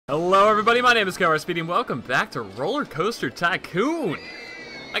Hello everybody, my name is Speedy and welcome back to RollerCoaster Tycoon!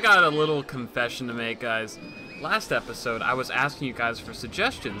 I got a little confession to make, guys. Last episode, I was asking you guys for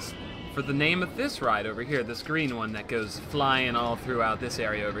suggestions for the name of this ride over here, this green one that goes flying all throughout this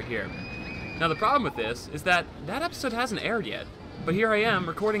area over here. Now the problem with this is that episode hasn't aired yet, but here I am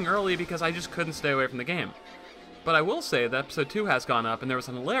recording early because I just couldn't stay away from the game. But I will say that episode 2 has gone up and there was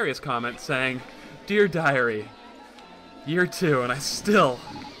an hilarious comment saying, "Dear Diary, year 2, and I still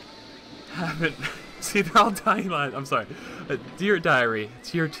haven't." See, they're all dying line. I'm sorry. Dear Diary,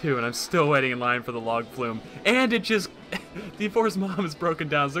 it's year 2, and I'm still waiting in line for the log flume. And it just... D4's mom is broken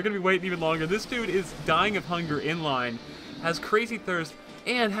down, so they're going to be waiting even longer. This dude is dying of hunger in line, has crazy thirst,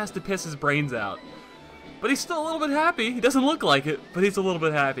 and has to piss his brains out. But he's still a little bit happy. He doesn't look like it, but he's a little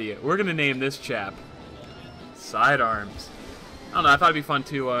bit happy. We're going to name this chap Sidearms. I don't know, I thought it'd be fun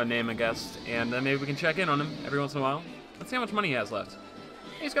to name a guest, and then maybe we can check in on him every once in a while. Let's see how much money he has left.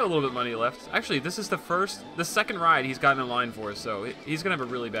 He's got a little bit of money left. Actually, this is the second ride he's gotten in line for, so he's going to have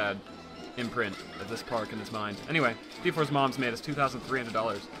a really bad imprint of this park in his mind. Anyway, D4's mom's made us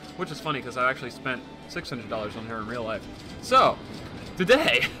 $2,300, which is funny because I actually spent $600 on her in real life. So,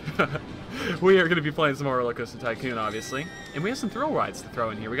 today, we are going to be playing some more RollerCoaster Tycoon, obviously. And we have some thrill rides to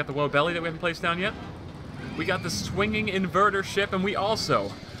throw in here. We got the Woe Belly that we haven't placed down yet. We got the swinging inverter ship, and we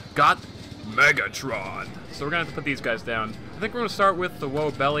also got Megatron. So we're going to have to put these guys down. I think we're going to start with the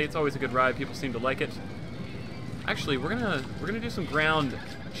Woe Belly. It's always a good ride. People seem to like it. Actually, we're gonna do some ground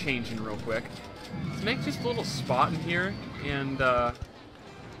changing real quick. Let's make just a little spot in here, and I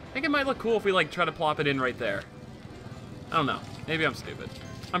think it might look cool if we like try to plop it in right there. I don't know. Maybe I'm stupid.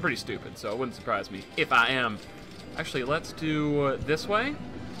 I'm pretty stupid, so it wouldn't surprise me if I am. Actually, let's do this way,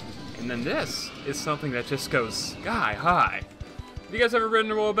 and then this is something that just goes sky high. Have you guys ever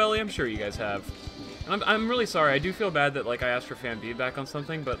ridden a Woe Belly? I'm sure you guys have. And I'm really sorry. I do feel bad that like I asked for fan feedback on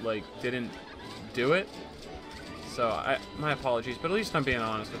something, but like didn't do it. So my apologies, but at least I'm being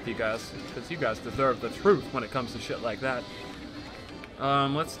honest with you guys, because you guys deserve the truth when it comes to shit like that.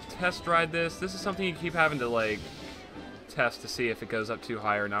 Let's test ride this. This is something you keep having to like test to see if it goes up too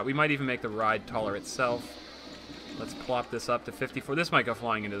high or not. We might even make the ride taller itself. Let's plop this up to 54. This might go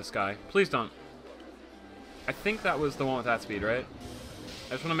flying into the sky. Please don't. I think that was the one with that speed, right?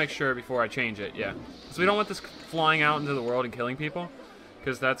 I just want to make sure before I change it, yeah. So we don't want this flying out into the world and killing people,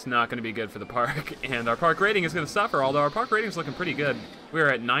 because that's not going to be good for the park, and our park rating is going to suffer, although our park rating is looking pretty good. We are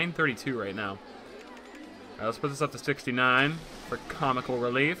at 932 right now. Alright, let's put this up to 69 for comical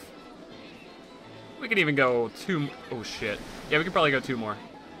relief. We could even go 2... Oh, shit. Yeah, we could probably go 2 more.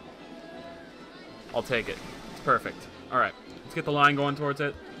 I'll take it. It's perfect. Alright, let's get the line going towards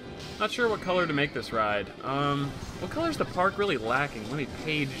it. Not sure what color to make this ride. What color is the park really lacking? Let me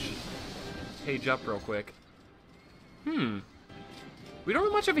page up real quick. We don't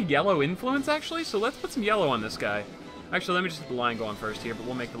have much of a yellow influence, actually, so let's put some yellow on this guy. Actually, let me just get the line going first here, but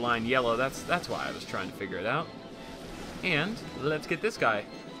we'll make the line yellow. That's why I was trying to figure it out. And let's get this guy.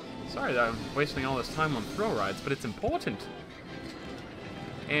 Sorry that I'm wasting all this time on thrill rides, but it's important.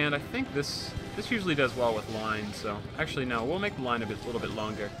 And I think this usually does well with lines, so... Actually, no, we'll make the line a little bit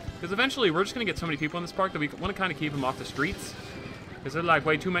longer. Because eventually, we're just going to get so many people in this park that we want to kind of keep them off the streets. Because they're like,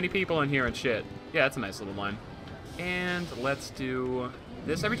 way too many people in here and shit. Yeah, that's a nice little line. And let's do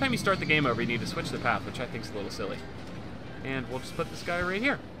this. Every time you start the game over, you need to switch the path, which I think is a little silly. And we'll just put this guy right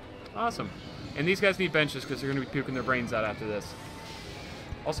here. Awesome. And these guys need benches because they're going to be puking their brains out after this.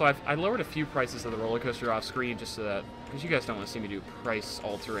 Also, I lowered a few prices of the roller coaster off screen just so that... Because you guys don't want to see me do price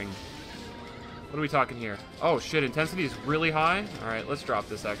altering. What are we talking here? Oh, shit, intensity is really high? Alright, let's drop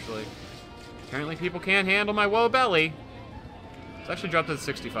this, actually. Apparently people can't handle my Woe Belly. Let's actually drop this to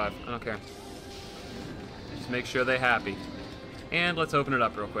 65. I don't care. Just make sure they're happy. And let's open it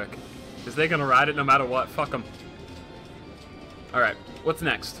up real quick. Is they gonna ride it no matter what? Fuck them. Alright, what's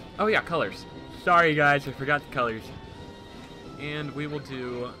next? Oh yeah, colors. Sorry guys, I forgot the colors. And we will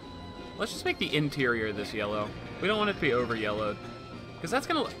do... Let's just make the interior of this yellow. We don't want it to be over yellowed. Because that's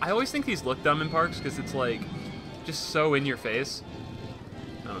gonna... I always think these look dumb in parks because it's like... just so in your face.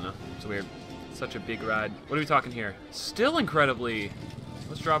 I don't know. It's weird. It's such a big ride. What are we talking here? Still incredibly...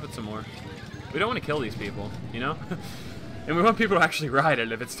 Let's drop it some more. We don't want to kill these people, you know? And we want people to actually ride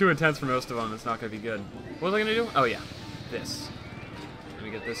it. If it's too intense for most of them, it's not going to be good. What was I going to do? Oh, yeah. This. Let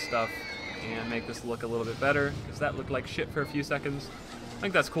me get this stuff and make this look a little bit better, because that looked like shit for a few seconds. I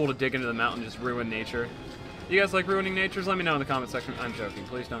think that's cool to dig into the mountain and just ruin nature. You guys like ruining nature? Let me know in the comment section. I'm joking.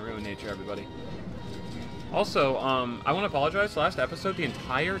 Please don't ruin nature, everybody. Also, I want to apologize. Last episode, the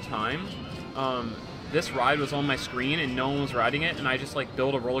entire time, this ride was on my screen and no one was riding it, and I just like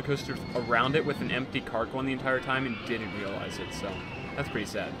built a roller coaster around it with an empty cart going the entire time and didn't realize it. So That's pretty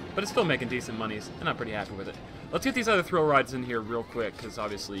sad. But it's still making decent monies, and I'm pretty happy with it. Let's get these other thrill rides in here real quick, because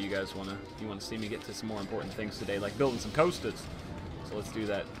obviously you guys wanna see me get to some more important things today, like building some coasters. So let's do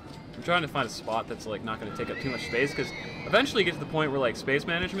that. I'm trying to find a spot that's like not gonna take up too much space, because eventually you get to the point where like space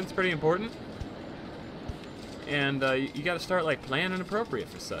management's pretty important, and you got to start like planning appropriate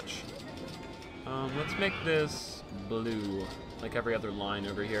for such. Let's make this blue, like every other line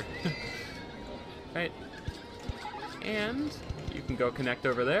over here. Right. And you can go connect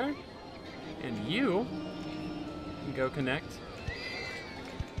over there, and you can go connect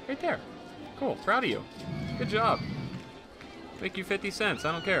right there. Cool, proud of you. Good job. Make you 50 cents,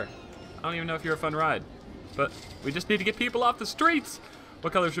 I don't care. I don't even know if you're a fun ride. But we just need to get people off the streets.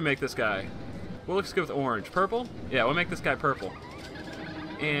 What color should we make this guy? Well, let's go with orange. Purple? Yeah, we'll make this guy purple.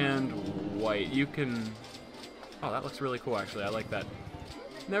 And white. You can... Oh, that looks really cool, actually. I like that.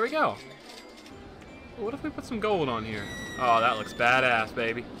 There we go. What if we put some gold on here? Oh, that looks badass,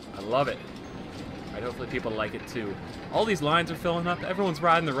 baby. I love it. Alright, hopefully people like it too. All these lines are filling up. Everyone's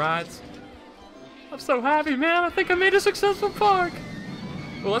riding the rides. I'm so happy, man. I think I made a successful park.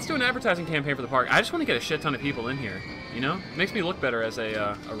 Well, let's do an advertising campaign for the park. I just want to get a shit ton of people in here, you know? It makes me look better as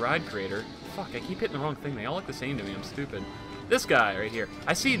a ride creator. Fuck, I keep hitting the wrong thing. They all look the same to me. I'm stupid. This guy right here.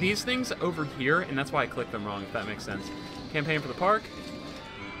 I see these things over here, and that's why I clicked them wrong, if that makes sense. Campaign for the park.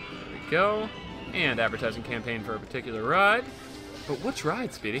 There we go. And advertising campaign for a particular ride. But which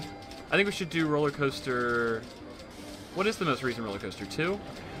ride, Speedy? I think we should do roller coaster... What is the most recent roller coaster? 2?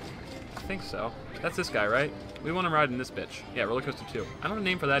 I think so. That's this guy, right? We want to ride in this bitch. Yeah, roller coaster 2. I don't have a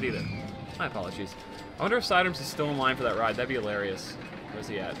name for that either. My apologies. I wonder if Sidearms is still in line for that ride. That'd be hilarious. Where's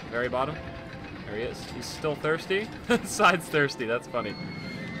he at? Very bottom? There he is. He's still thirsty? Side's thirsty. That's funny.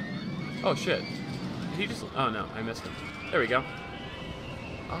 Oh, shit. Did he just... Oh, no. I missed him. There we go.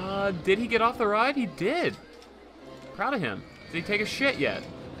 Did he get off the ride? He did. Proud of him. Did he take a shit yet?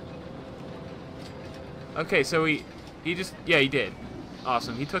 Okay, so he just... Yeah, he did.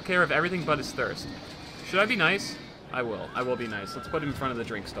 Awesome. He took care of everything but his thirst. Should I be nice? I will. I will be nice. Let's put him in front of the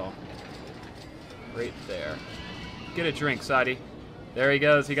drink stall. Right there. Get a drink, Sadie. There he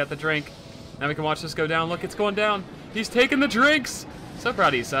goes. He got the drink. Now we can watch this go down. Look, it's going down. He's taking the drinks. So proud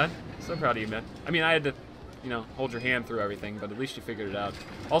of you, son. So proud of you, man. I mean, I had to, you know, hold your hand through everything, but at least you figured it out.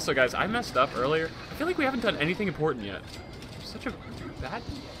 Also, guys, I messed up earlier. I feel like we haven't done anything important yet. Such a bad...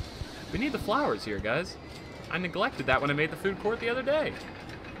 We need the flowers here, guys. I neglected that when I made the food court the other day.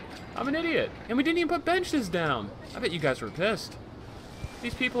 I'm an idiot. And we didn't even put benches down. I bet you guys were pissed.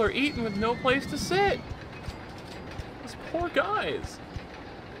 These people are eating with no place to sit. These poor guys.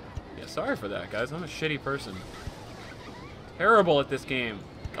 Yeah, sorry for that, guys. I'm a shitty person. Terrible at this game.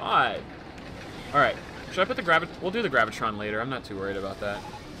 God. Alright. Should I put the We'll do the Gravitron later. I'm not too worried about that.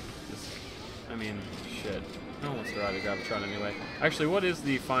 I mean, shit. No one wants to ride the Gravitron anyway. Actually, what is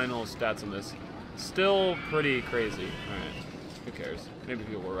the final stats on this? Still pretty crazy. Alright. Who cares? Maybe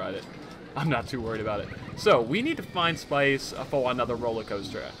people will ride it. I'm not too worried about it. So, we need to find spice for another roller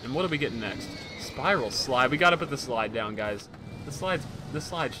coaster. And what are we getting next? Spiral slide. We gotta put the slide down, guys. The slide's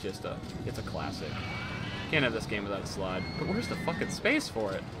just it's a classic. Can't have this game without a slide. But where's the fucking space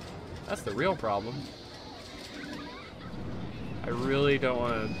for it? That's the real problem. I really don't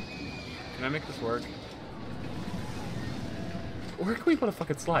want to... Can I make this work? Where can we put a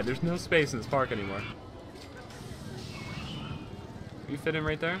fucking slide? There's no space in this park anymore. You fit in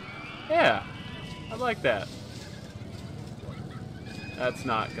right there? Yeah, I like that. That's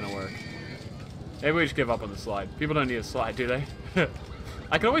not gonna work. Maybe we just give up on the slide. People don't need a slide, do they?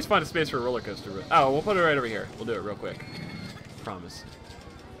 I can always find a space for a roller coaster. But... Oh, we'll put it right over here. We'll do it real quick. Promise.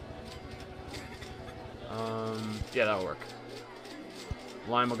 Yeah, that'll work.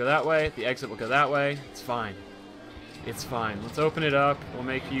 Line will go that way. The exit will go that way. It's fine. It's fine. Let's open it up. We'll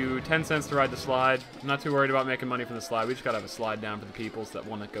make you 10 cents to ride the slide. I'm not too worried about making money from the slide. We just gotta have a slide down for the peoples that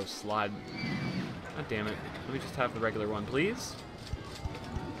want to go slide. God damn it. Let me just have the regular one, please.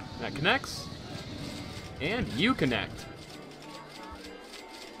 That connects. And you connect.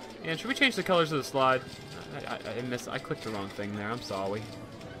 And should we change the colors of the slide? I clicked the wrong thing there. I'm sorry.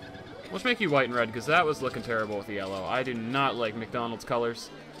 Let's make you white and red, because that was looking terrible with the yellow. I do not like McDonald's colors.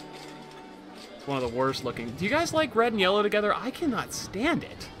 It's one of the worst looking. Do you guys like red and yellow together? I cannot stand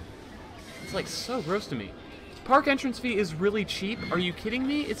it. It's like so gross to me. Park entrance fee is really cheap. Are you kidding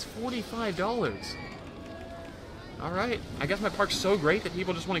me? It's $45. Alright. I guess my park's so great that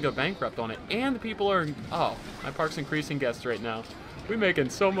people just want to go bankrupt on it. And the people are... Oh, my park's increasing guests right now. We're making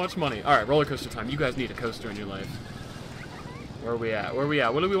so much money. Alright, roller coaster time. You guys need a coaster in your life. Where are we at? Where are we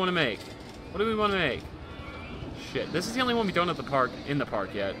at? What do we want to make? What do we want to make? Shit. This is the only one we don't have in the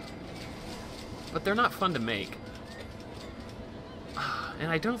park yet. But they're not fun to make.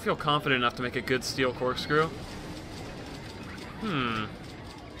 And I don't feel confident enough to make a good steel corkscrew. In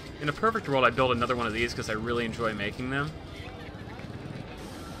a perfect world, I'd build another one of these because I really enjoy making them.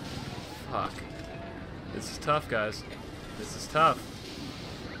 Fuck. This is tough, guys. This is tough.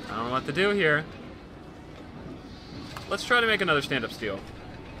 I don't know what to do here. Let's try to make another stand-up steel.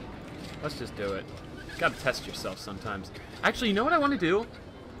 Let's just do it. Gotta test yourself sometimes. Actually, you know what I want to do?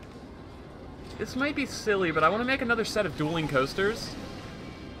 This might be silly, but I want to make another set of dueling coasters.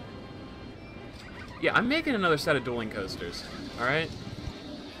 Yeah, I'm making another set of dueling coasters. Alright?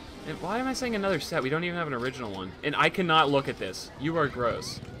 And why am I saying another set? We don't even have an original one. And I cannot look at this. You are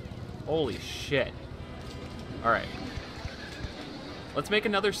gross. Holy shit. Alright. Let's make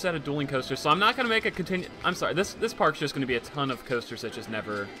another set of dueling coasters. So I'm not going to make a I'm sorry, this park's just going to be a ton of coasters that just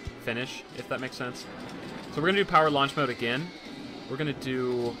never finish, if that makes sense. So we're going to do power launch mode again. We're going to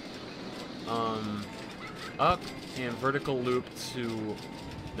do up and vertical loop to...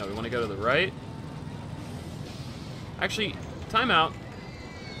 No, we want to go to the right. Actually, timeout.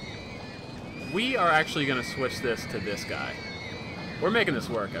 We are actually going to switch this to this guy. We're making this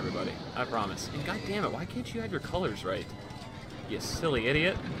work, everybody. I promise. And god damn it, why can't you have your colors right? You silly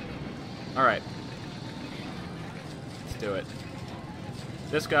idiot. Alright. Let's do it.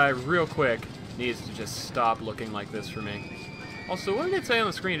 This guy, real quick, needs to just stop looking like this for me. Also, what did it say on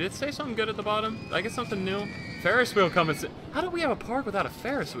the screen? Did it say something good at the bottom? Did I get something new? Ferris wheel coming. How do we have a park without a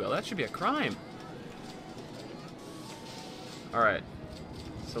Ferris wheel? That should be a crime. Alright.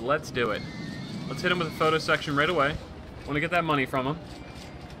 So let's do it. Let's hit him with a photo section right away. I want to get that money from him.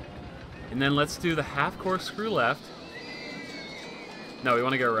 And then let's do the half corkscrew left. No, we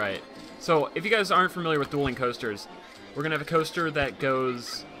want to go right. So, if you guys aren't familiar with dueling coasters, we're going to have a coaster that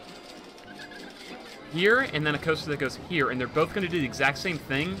goes here, and then a coaster that goes here, and they're both going to do the exact same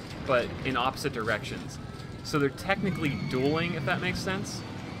thing, but in opposite directions. So they're technically dueling, if that makes sense.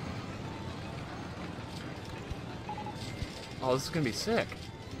 Oh, this is going to be sick.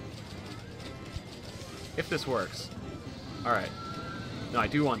 If this works. Alright. No, I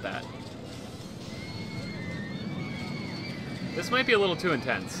do want that. This might be a little too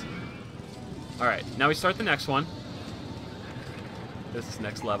intense. Alright, now we start the next one. This is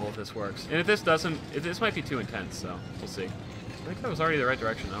next level if this works. And if this doesn't, this might be too intense, so we'll see. I think that was already the right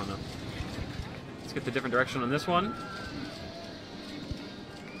direction, I don't know. Let's get the different direction on this one.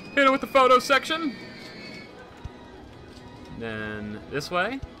 Hit it with the photo section. Then this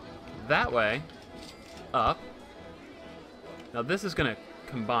way, that way, up. Now this is gonna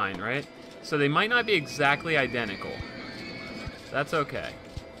combine, right? So they might not be exactly identical. That's okay.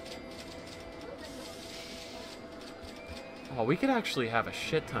 Oh, we could actually have a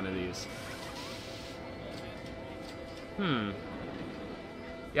shit ton of these.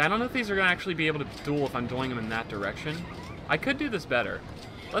 Yeah, I don't know if these are gonna actually be able to duel if I'm dueling them in that direction. I could do this better.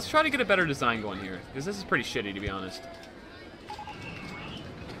 Let's try to get a better design going here, because this is pretty shitty, to be honest.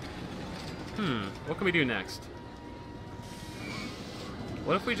 What can we do next?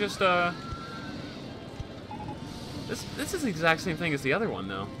 What if we just, This is the exact same thing as the other one,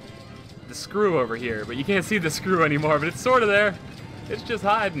 though. The screw over here, but you can't see the screw anymore, but it's sort of there. It's just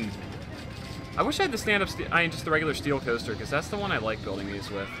hiding. I wish I had the stand-up just the regular steel coaster, because that's the one I like building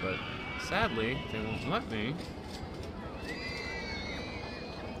these with, but sadly, they won't let me.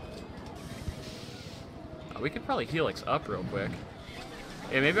 Oh, we could probably helix up real quick.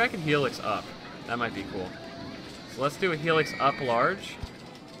 Yeah, maybe I can helix up. That might be cool. So let's do a helix up large,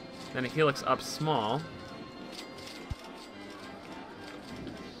 then a helix up small.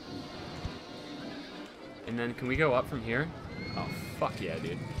 And then can we go up from here? Oh, fuck yeah,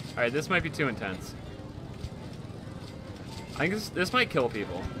 dude. Alright, this might be too intense. I think this might kill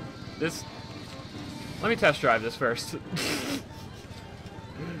people. Let me test drive this first.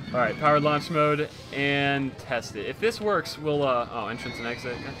 Alright, powered launch mode, and test it. If this works, we'll, oh, entrance and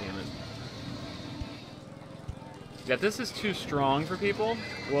exit. God damn it. Yeah, if this is too strong for people,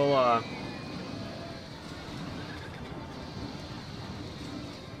 we'll, well,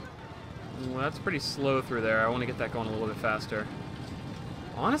 that's pretty slow through there. I want to get that going a little bit faster.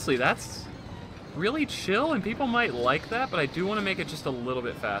 Honestly, that's really chill, and people might like that, but I do want to make it just a little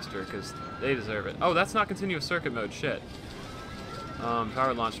bit faster, because they deserve it. Oh, that's not continuous circuit mode. Shit.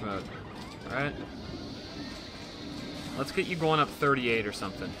 Powered launch mode. Alright. Let's get you going up 38 or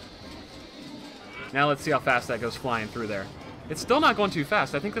something. Now let's see how fast that goes flying through there. It's still not going too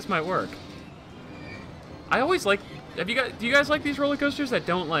fast. I think this might work. I always like... do you guys like these roller coasters that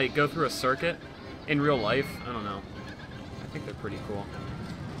don't, like, go through a circuit in real life? I don't know. I think they're pretty cool.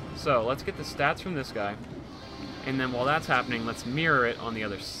 So, let's get the stats from this guy. And then while that's happening, let's mirror it on the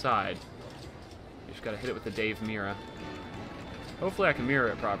other side. You just gotta hit it with the Dave Mira. Hopefully I can mirror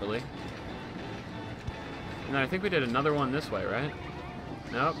it properly. And then I think we did another one this way, right?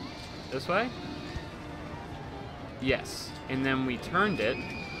 Nope. This way? Yes. And then we turned it.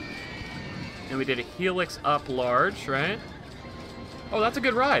 And we did a helix up large, right? Oh, that's a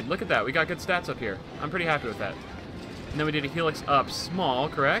good ride. Look at that. We got good stats up here. I'm pretty happy with that. And then we did a helix up small,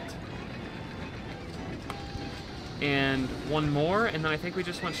 correct? And one more, and then I think we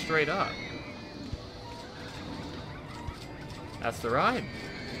just went straight up. That's the ride.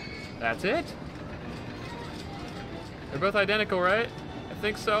 That's it. They're both identical, right? I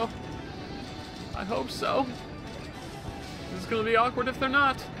think so. I hope so. This is going to be awkward if they're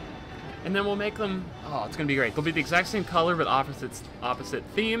not. And then we'll make them... Oh, it's going to be great. They'll be the exact same color, but opposite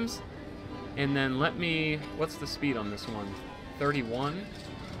themes. And then let me... What's the speed on this one? 31.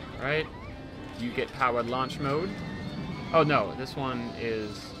 Right? You get powered launch mode. Oh, no. This one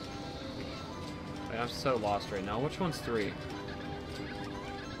is... Wait, I'm so lost right now. Which one's 3?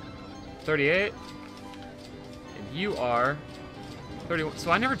 38. And you are 31. So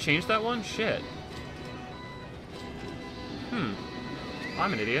I never changed that one? Shit.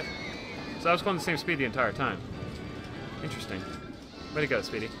 I'm an idiot. So I was going the same speed the entire time. Interesting. Way to go,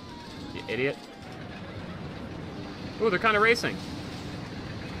 Speedy. You idiot. Ooh, they're kind of racing.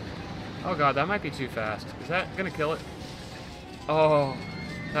 Oh god, that might be too fast. Is that gonna kill it? Oh,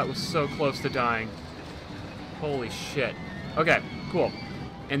 that was so close to dying. Holy shit. Okay, cool.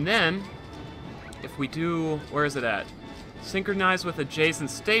 And then, if we do... Where is it at? Synchronize with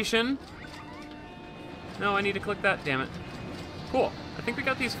adjacent station. No, I need to click that, damn it. Cool. I think we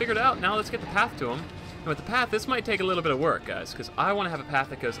got these figured out. Now let's get the path to them. And with the path, this might take a little bit of work, guys, because I want to have a path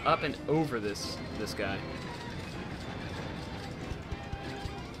that goes up and over this guy.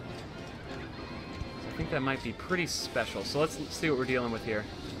 So I think that might be pretty special. So let's see what we're dealing with here.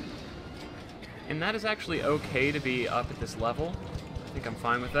 And that is actually okay to be up at this level. I think I'm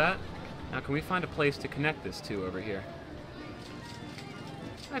fine with that. Now, can we find a place to connect this to over here?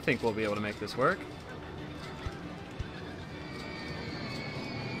 I think we'll be able to make this work.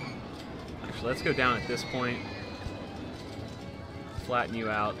 Let's go down at this point. Flatten you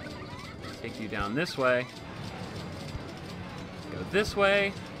out. Take you down this way. Go this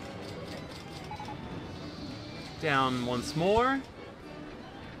way. Down once more.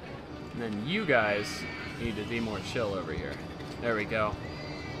 And then you guys need to be more chill over here. There we go.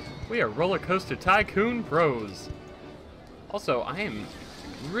 We are RollerCoaster Tycoon pros. Also, I am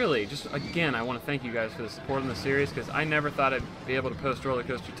really, just again, I want to thank you guys for the support on the series, because I never thought I'd be able to post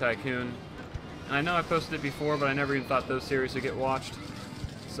RollerCoaster Tycoon. And I know I posted it before, but I never even thought those series would get watched.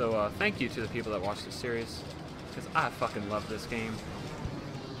 So thank you to the people that watched this series, because I fucking love this game.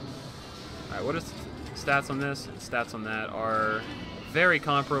 Alright, what is stats on this and stats on that are very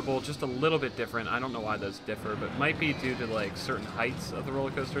comparable, just a little bit different. I don't know why those differ, but might be due to like certain heights of the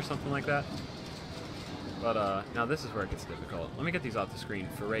roller coaster or something like that. But now this is where it gets difficult. Let me get these off the screen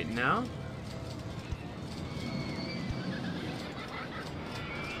for right now.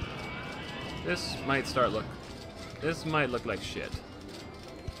 This might look like shit.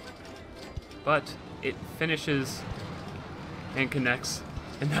 But it finishes and connects,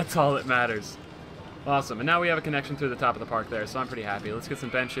 and that's all that matters. Awesome, and now we have a connection through the top of the park there, so I'm pretty happy. Let's get some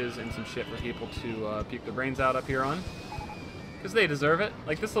benches and some shit for people to puke their brains out up here on. Because they deserve it.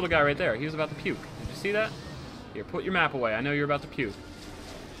 Like this little guy right there, he was about to puke. Did you see that? Here, put your map away. I know you're about to puke.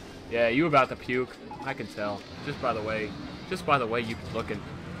 Yeah, you about to puke. I can tell. Just by the way you're looking.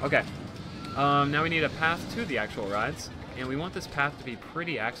 Okay. Now we need a path to the actual rides, and we want this path to be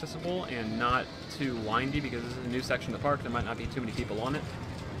pretty accessible and not too windy, because this is a new section of the park. There might not be too many people on it.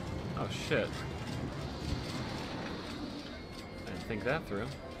 Oh shit. I didn't think that through.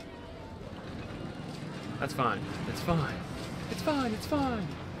 That's fine. It's fine. It's fine. It's fine.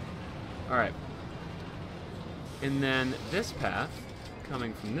 Alright. And then this path,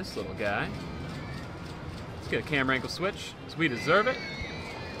 coming from this little guy. Let's get a camera angle switch, because we deserve it.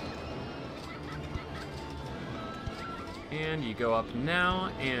 And you go up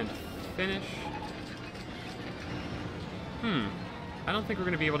now and finish. I don't think we're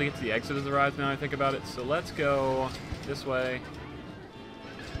going to be able to get to the exit of the ride now I think about it, so let's go this way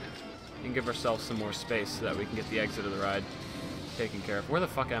and give ourselves some more space so that we can get the exit of the ride taken care of. Where the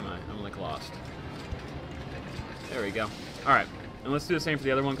fuck am I? I'm like lost. There we go. Alright, and let's do the same for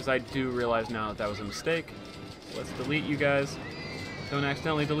the other one, because I do realize now that that was a mistake. So let's delete you guys. Don't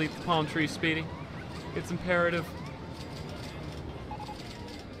accidentally delete the palm tree, Speedy. It's imperative.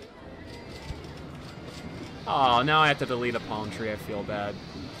 Oh, now I have to delete a palm tree. I feel bad.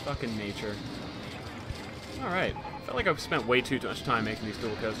 Fucking nature. Alright. I felt like I've spent way too much time making these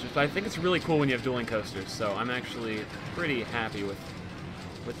dual coasters, but I think it's really cool when you have dueling coasters, so I'm actually pretty happy with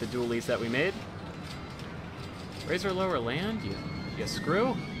the dualies that we made. Raise or lower land? You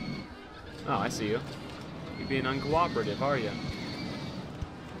screw? Oh, I see you. You're being uncooperative, are you?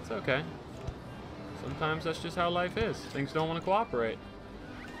 It's okay. Sometimes that's just how life is. Things don't want to cooperate.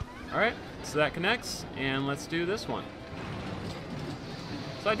 Alright, so that connects, and let's do this one.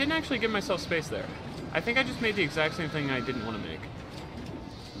 So I didn't actually give myself space there. I think I just made the exact same thing I didn't want to make.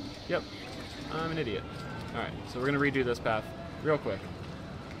 Yep, I'm an idiot. Alright, so we're going to redo this path real quick.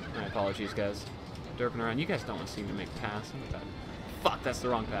 My apologies, guys. Derping around. You guys don't want to see me make paths. I'm a bad... Fuck, that's the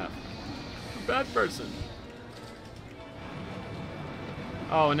wrong path. I'm a bad person.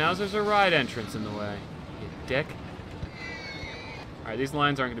 Oh, and now there's a ride entrance in the way. You dick. Alright, these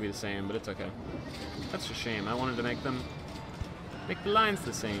lines aren't going to be the same, but it's okay. That's a shame. I wanted to make the lines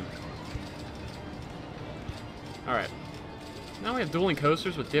the same. Alright. Now we have dueling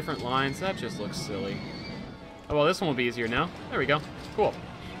coasters with different lines. That just looks silly. Oh, well, this one will be easier now. There we go. Cool.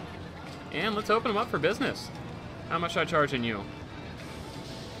 And let's open them up for business. How much should I charge in you?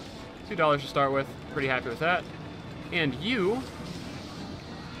 $2 to start with. Pretty happy with that. And you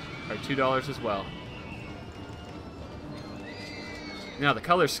are $2 as well. Now, the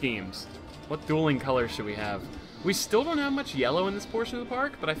color schemes. What dueling colors should we have? We still don't have much yellow in this portion of the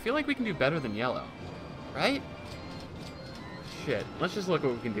park, but I feel like we can do better than yellow. Right? Shit. Let's just look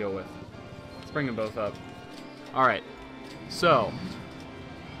what we can deal with. Let's bring them both up. Alright. So.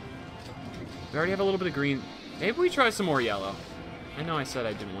 We already have a little bit of green. Maybe we try some more yellow. I know I said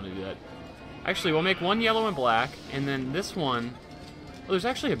I didn't want to do that. Actually, we'll make one yellow and black, and then this one... Oh, there's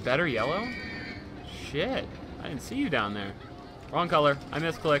actually a better yellow? Shit. I didn't see you down there. Wrong color. I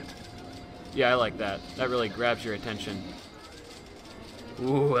misclicked. Yeah, I like that. That really grabs your attention.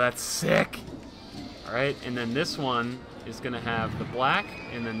 Ooh, that's sick. Alright, and then this one is going to have the black,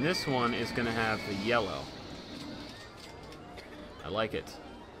 and then this one is going to have the yellow. I like it.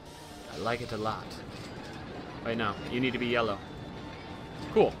 I like it a lot. Wait, no. You need to be yellow.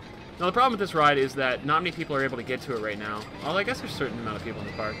 Cool. Now, the problem with this ride is that not many people are able to get to it right now. Well, I guess there's a certain amount of people in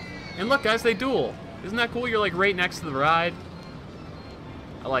the park. And look, guys, they duel. Isn't that cool? You're, like, right next to the ride.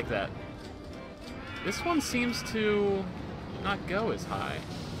 I like that. This one seems to not go as high.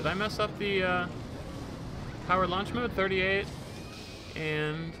 Did I mess up the power launch mode? 38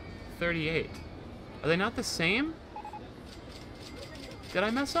 and 38. Are they not the same? Did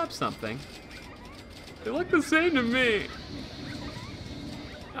I mess up something? They look the same to me.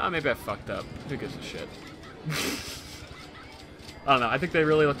 Oh, maybe I fucked up. Who gives a shit? I don't know. I think they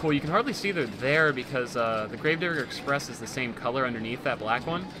really look cool. You can hardly see they're there because the Gravedigger Express is the same color underneath that black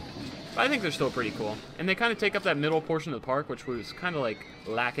one. But I think they're still pretty cool. And they kind of take up that middle portion of the park, which was kind of like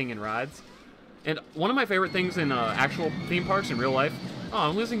lacking in rides. And one of my favorite things in actual theme parks in real life... Oh,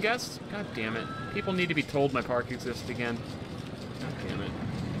 I'm losing guests? God damn it. People need to be told my park exists again. God damn it.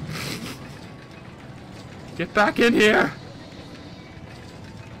 Get back in here!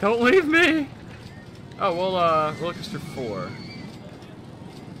 Don't leave me! Oh, well, RollerCoaster 4.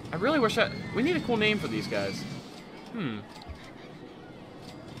 I really wish we need a cool name for these guys.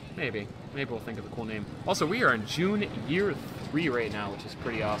 Maybe. Maybe we'll think of a cool name. Also, we are in June year 3 right now, which is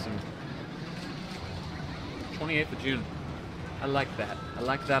pretty awesome. 28th of June. I like that. I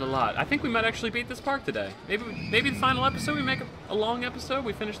like that a lot. I think we might actually beat this park today. Maybe the final episode, we make a long episode,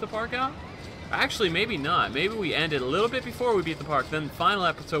 we finish the park out? Actually, maybe not. Maybe we end it a little bit before we beat the park, then the final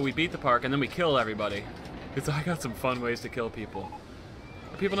episode we beat the park, and then we kill everybody. Because I got some fun ways to kill people.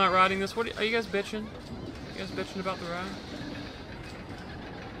 Are people not riding this? Are you guys bitching? Are you guys bitching about the ride?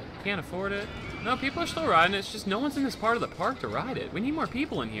 Can't afford it? No, people are still riding it. It's just no one's in this part of the park to ride it. We need more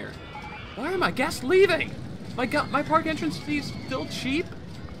people in here. Why are my guests leaving? My park entrance fee is still cheap?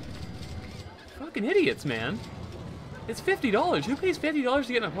 Fucking idiots, man. It's $50. Who pays $50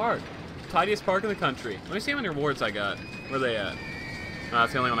 to get in a park? Tidiest park in the country. Let me see how many rewards I got. Where are they at? Oh,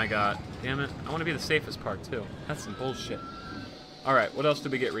 that's the only one I got. Damn it. I want to be the safest park, too. That's some bullshit. Alright, what else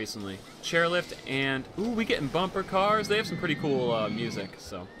did we get recently? Chairlift and... Ooh, we getting bumper cars. They have some pretty cool music,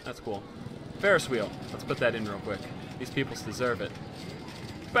 so that's cool. Ferris wheel. Let's put that in real quick. These people deserve it.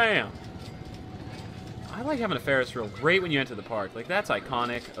 Bam! I like having a Ferris wheel right when you enter the park. Like, that's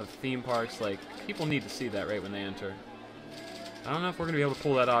iconic of theme parks. Like, people need to see that right when they enter. I don't know if we're going to be able to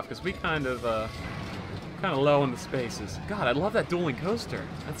pull that off, because we kind of low in the spaces. God, I love that dueling coaster.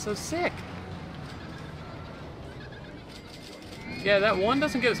 That's so sick. Yeah, that one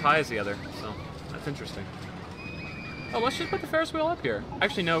doesn't get as high as the other, so that's interesting. Oh, let's just put the Ferris wheel up here.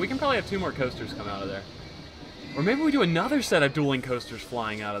 Actually, no, we can probably have 2 more coasters come out of there. Or maybe we do another set of dueling coasters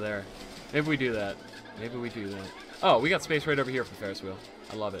flying out of there. Maybe we do that. Maybe we do that. Oh, we got space right over here for the Ferris wheel.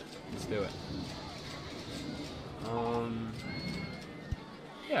 I love it. Let's do it.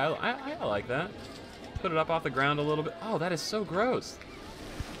 Yeah, I like that. Put it up off the ground a little bit. Oh, that is so gross.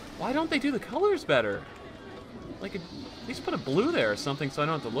 Why don't they do the colors better? Like, at least put a blue there or something so I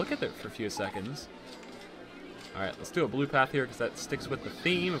don't have to look at it for a few seconds. Alright, let's do a blue path here because that sticks with the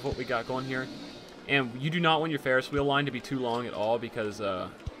theme of what we got going here. And you do not want your Ferris wheel line to be too long at all because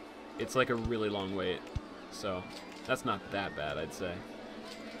it's like a really long wait. So, that's not that bad, I'd say.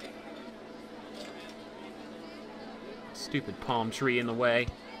 Stupid palm tree in the way.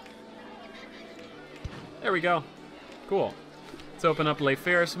 There we go. Cool. Let's open up Le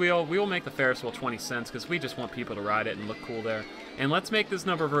Ferris wheel. We will make the Ferris wheel 20 cents because we just want people to ride it and look cool there. And let's make this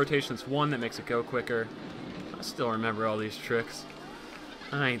number of rotations 1 that makes it go quicker. I still remember all these tricks.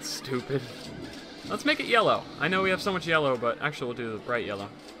 I ain't stupid. Let's make it yellow. I know we have so much yellow, but actually we'll do the bright yellow.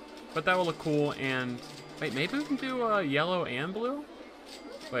 But that will look cool, and... Wait, maybe we can do yellow and blue?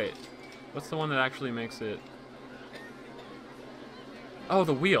 Wait, what's the one that actually makes it... Oh,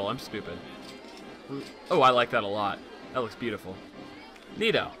 the wheel. I'm stupid. Oh, I like that a lot. That looks beautiful.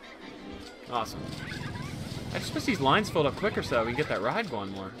 Neato. Awesome. I just wish these lines filled up quicker so we can get that ride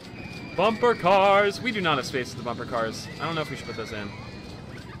going more. Bumper cars! We do not have space for the bumper cars. I don't know if we should put those in.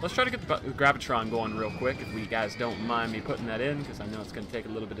 Let's try to get the Gravitron going real quick, if you guys don't mind me putting that in, because I know it's going to take a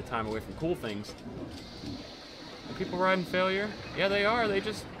little bit of time away from cool things. Are people riding failure? Yeah, they are.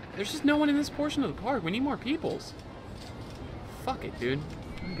 There's just no one in this portion of the park. We need more peoples. Fuck it, dude.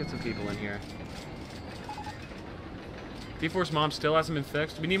 Let me get some people in here. D-Force Mom still hasn't been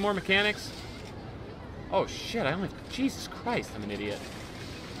fixed. Do we need more mechanics? Oh, shit. Jesus Christ, I'm an idiot.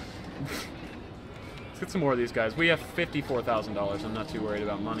 Let's get some more of these guys. We have $54,000. I'm not too worried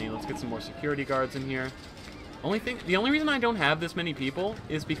about money. Let's get some more security guards in here. The only reason I don't have this many people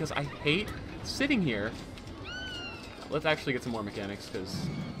is because I hate sitting here. Let's actually get some more mechanics because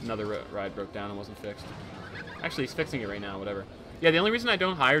another ride broke down and wasn't fixed. Actually, he's fixing it right now, whatever. Yeah, the only reason I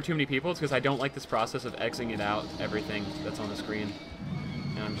don't hire too many people is because I don't like this process of Xing it out, everything that's on the screen.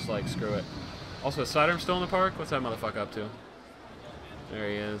 And I'm just like, screw it. Also, is Sidearm still in the park? What's that motherfucker up to? There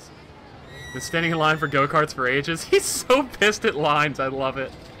he is. Been standing in line for go-karts for ages. He's so pissed at lines. I love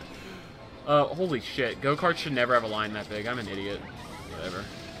it. Holy shit. Go-karts should never have a line that big. I'm an idiot. Whatever.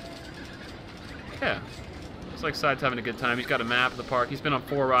 Yeah. Looks like Side's having a good time. He's got a map of the park. He's been on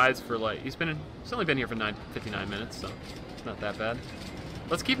 4 rides for like... He's only been here for 59 minutes, so it's not that bad.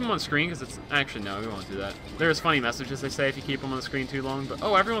 Let's keep him on screen because it's... Actually, no, we won't do that. There's funny messages they say if you keep him on the screen too long, but...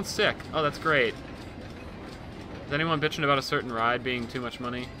 Oh, everyone's sick. Oh, that's great. Is anyone bitching about a certain ride being too much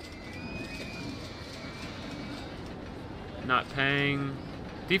money? Not paying.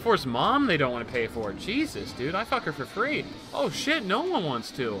 D4's mom they don't want to pay for. Jesus, dude, I fuck her for free. Oh shit, no one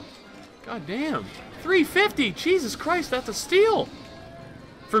wants to. God damn. $350. Jesus Christ, that's a steal.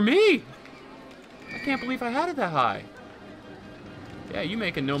 For me. I can't believe I had it that high. Yeah, you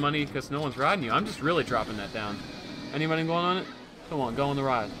making no money because no one's riding you. I'm just really dropping that down. Anybody going on it? Come on, go on the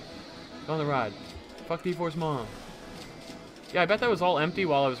ride. Go on the ride. Fuck D4's mom. Yeah, I bet that was all empty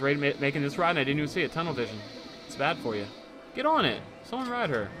while I was making this ride and I didn't even see it. Tunnel vision. It's bad for you. Get on it. Someone ride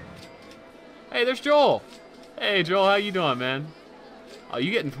her. Hey, there's Joel. Hey, Joel, how you doing, man? Oh,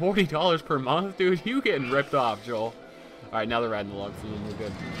 you getting $40 per month, dude? You getting ripped off, Joel. All right, now they're riding the log flume. We're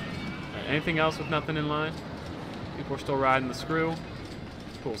good. All right, anything else with nothing in line? People are still riding the screw.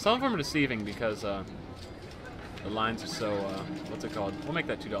 Cool. Some of them are deceiving because the lines are so, what's it called? We'll make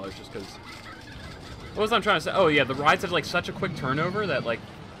that $2 just because. What was I trying to say? Oh, yeah, the rides have, like, such a quick turnover that, like,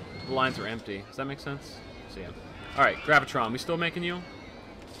 the lines are empty. Does that make sense? So, yeah. All right, Gravitron, we still making you?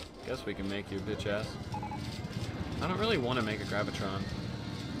 Guess we can make you, bitch ass. I don't really want to make a Gravitron.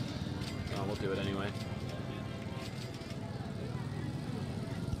 Oh, we'll do it anyway.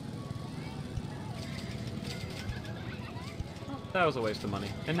 Oh, that was a waste of money.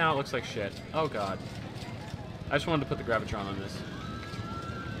 And now it looks like shit. Oh, God. I just wanted to put the Gravitron on this.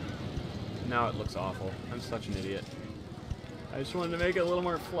 Now it looks awful. I'm such an idiot. I just wanted to make it a little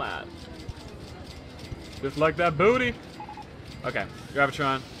more flat. Just like that booty. Okay,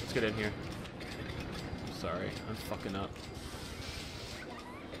 Gravitron, let's get in here. I'm sorry, I'm fucking up.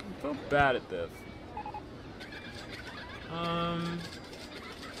 I'm so bad at this.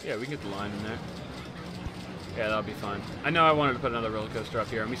 Yeah, we can get the line in there. Yeah, that'll be fine. I know I wanted to put another roller coaster up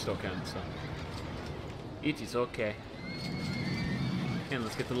here, and we still can, so. It is okay. And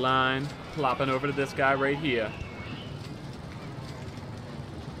let's get the line plopping over to this guy right here.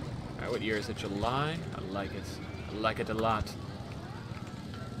 Alright, what year is it? July? I like it. I like it a lot.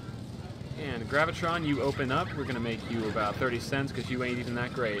 And Gravitron, you open up. We're going to make you about 30 cents because you ain't even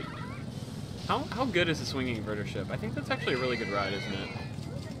that great. How good is the swinging inverter ship? I think that's actually a really good ride, isn't it?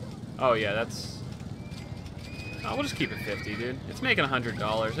 Oh yeah, that's... Oh, we'll just keep it 50, dude. It's making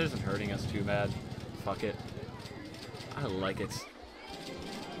 $100. It isn't hurting us too bad. Fuck it. I like it.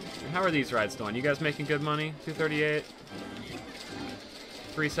 How are these rides doing? You guys making good money? 238?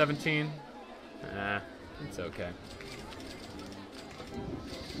 317? It's okay.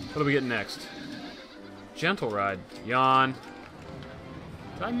 What do we get next? Gentle ride. Yawn.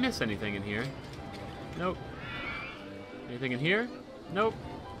 Did I miss anything in here? Nope. Anything in here? Nope.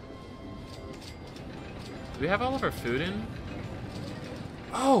 Do we have all of our food in?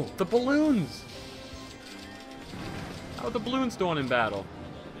 Oh, the balloons! How are the balloons doing in battle?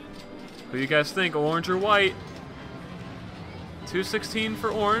 Who do you guys think, orange or white? 216 for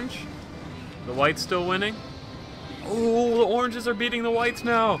orange. The white's still winning. Oh, the oranges are beating the whites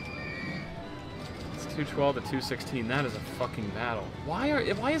now. It's 212 to 216. That is a fucking battle.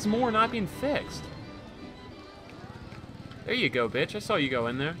 Why is more not being fixed? There you go, bitch. I saw you go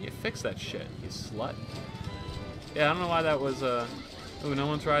in there. You fixed that shit, you slut. Yeah, I don't know why that was, oh, no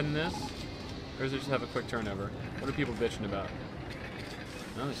one's riding this? Or does it just have a quick turnover? What are people bitching about?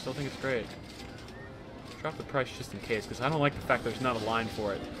 No, they still think it's great. Drop the price just in case, because I don't like the fact there's not a line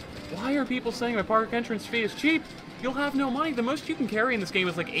for it. Why are people saying my park entrance fee is cheap? You'll have no money. The most you can carry in this game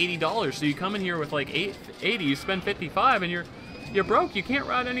is like $80, so you come in here with like 80, you spend 55, and you're broke. You can't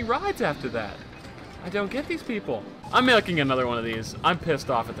ride any rides after that. I don't get these people. I'm making another one of these. I'm pissed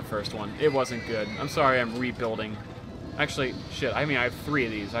off at the first one. It wasn't good. I'm sorry, I'm rebuilding. Actually, shit, I mean, I have 3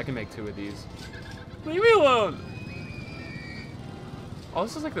 of these. I can make 2 of these. Leave me alone! Oh,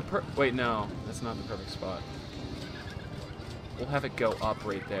 this is like the wait, no. That's not the perfect spot. We'll have it go up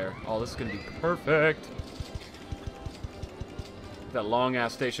right there. Oh, this is gonna be perfect. That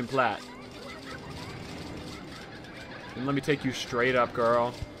long-ass station plat. And let me take you straight up,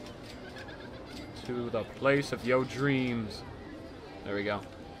 girl. To the place of your dreams. There we go.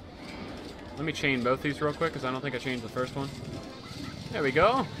 Let me chain both these real quick, because I don't think I changed the first one. There we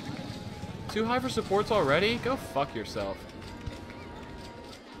go. Too high for supports already? Go fuck yourself.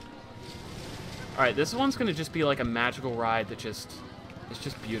 Alright, this one's gonna just be like a magical ride that it's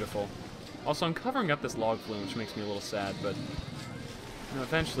just beautiful. Also, I'm covering up this log flume, which makes me a little sad, but you know,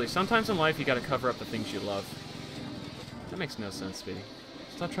 eventually, sometimes in life you gotta cover up the things you love. That makes no sense, Speedy.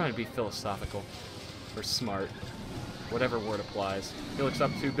 Stop trying to be philosophical. Or smart. Whatever word applies. Helix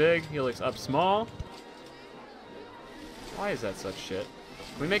up too big, helix up small. Why is that such shit?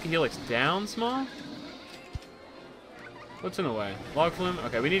 Can we make a helix down small? What's in the way? Log flume?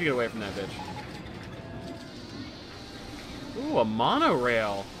 Okay, we need to get away from that bitch. Ooh, a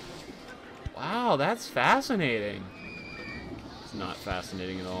monorail. Wow, that's fascinating. It's not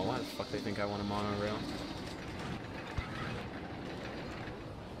fascinating at all. Why the fuck they think I want a monorail?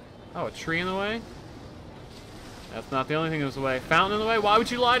 Oh, a tree in the way? That's not the only thing that's in the way. Fountain in the way? Why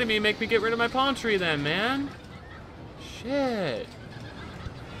would you lie to me and make me get rid of my palm tree then, man? Shit.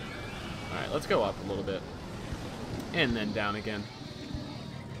 Alright, let's go up a little bit. And then down again.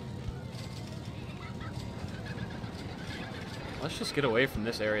 Let's just get away from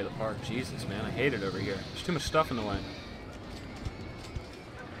this area of the park. Jesus, man, I hate it over here. There's too much stuff in the way.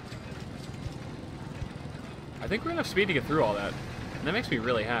 I think we're gonna have speed to get through all that. And that makes me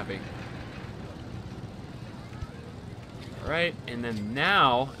really happy. Alright, and then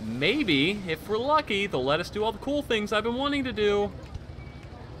now, maybe, if we're lucky, they'll let us do all the cool things I've been wanting to do.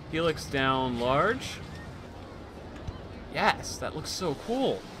 Helix down large. Yes, that looks so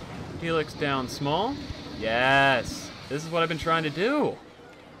cool. Helix down small. Yes, this is what I've been trying to do.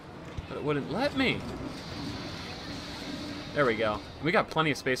 But it wouldn't let me. There we go. We got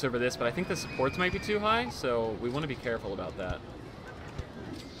plenty of space over this, but I think the supports might be too high, so we want to be careful about that.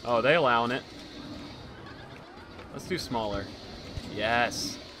 Oh, they allowing it. Let's do smaller.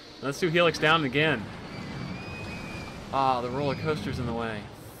 Yes. Let's do helix down again. Ah, the roller coaster's in the way.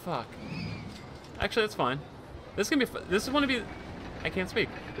 Fuck. Actually, that's fine. This is gonna be. This is gonna be. I can't speak.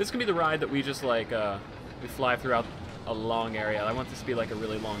 This is gonna be the ride that we just like. We fly throughout a long area. I want this to be like a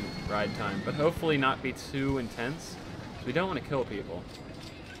really long ride time, but hopefully not be too intense. We don't want to kill people.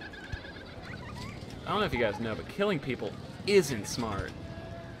 I don't know if you guys know, but killing people isn't smart.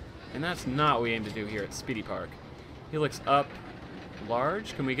 And that's not what we aim to do here at Speedy Park. Helix up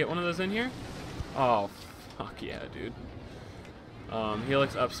large. Can we get one of those in here? Oh, fuck yeah, dude.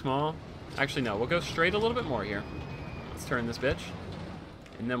 Helix up small. Actually, no. We'll go straight a little bit more here. Let's turn this bitch.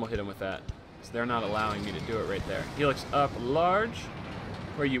 And then we'll hit them with that. So they're not allowing me to do it right there. Helix up large.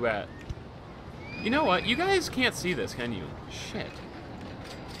 Where you at? You know what? You guys can't see this, can you? Shit.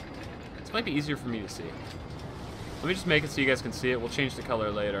 This might be easier for me to see. Let me just make it so you guys can see it. We'll change the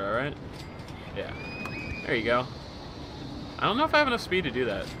color later, alright? Yeah. There you go. I don't know if I have enough speed to do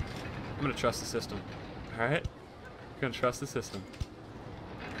that. I'm gonna trust the system. Alright? I'm gonna trust the system.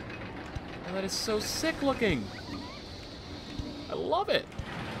 Oh, that is so sick looking! I love it!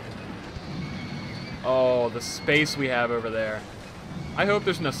 Oh, the space we have over there. I hope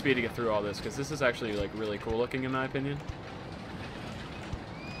there's enough speed to get through all this, because this is actually, like, really cool looking in my opinion.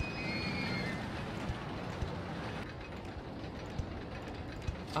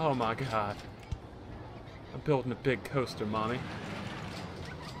 Oh my god. I'm building a big coaster, mommy.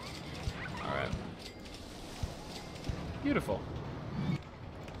 Alright. Beautiful.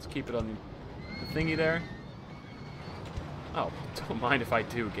 Let's keep it on the thingy there. Oh, don't mind if I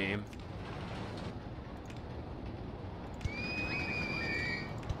do, game.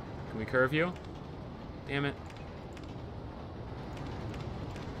 Can we curve you? Damn it.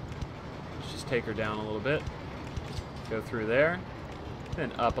 Let's just take her down a little bit. Go through there.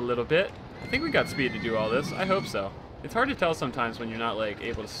 Then up a little bit. I think we got speed to do all this. I hope so. It's hard to tell sometimes when you're not like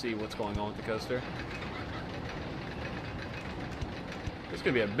able to see what's going on with the coaster. It's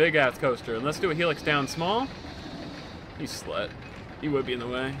gonna be a big ass coaster. And let's do a helix down small. You slut. You would be in the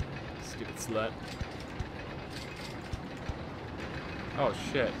way. Stupid slut. Oh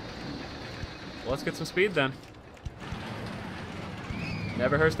shit. Well, let's get some speed then.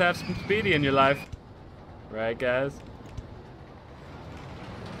 Never hurts to have some speedy in your life. Right, guys?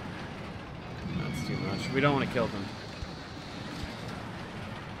 That's too much. We don't want to kill them.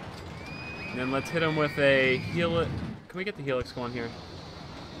 And then let's hit them with a helix. Can we get the helix going here?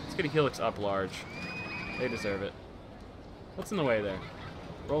 Let's get a helix up large. They deserve it. What's in the way there?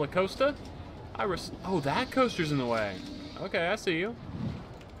 RollerCoaster? Oh, that coaster's in the way. Okay, I see you.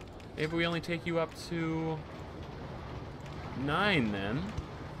 Maybe we only take you up to 9 then.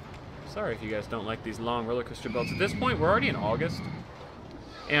 Sorry if you guys don't like these long roller coaster builds. At this point, we're already in August.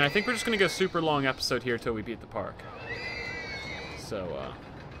 And I think we're just going to go super long episode here till we beat the park. So,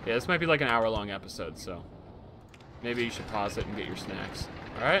 yeah, this might be like an hour-long episode, so maybe you should pause it and get your snacks.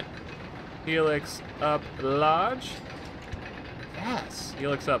 Alright? Helix up large. Yes.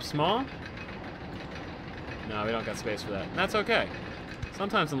 Helix up small. No, we don't got space for that. And that's okay.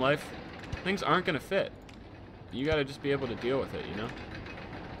 Sometimes in life, things aren't going to fit. You got to just be able to deal with it, you know?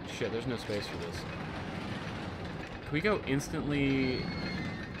 Shit, there's no space for this. Can we go instantly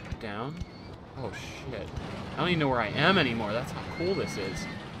down? Oh, shit. I don't even know where I am anymore. That's how cool this is.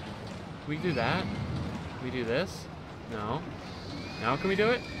 Can we do that? Can we do this? No. Now can we do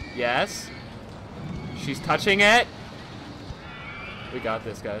it? Yes. She's touching it. We got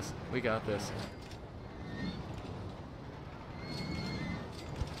this, guys. We got this.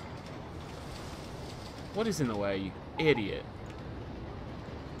 What is in the way, you idiot?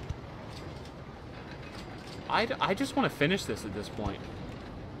 I just want to finish this at this point.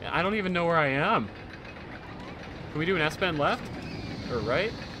 I don't even know where I am. Can we do an S-bend left? Or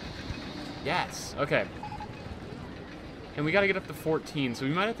right? Yes. Okay. And we got to get up to 14, so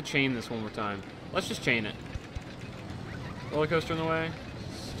we might have to chain this one more time. Let's just chain it. Roller coaster in the way.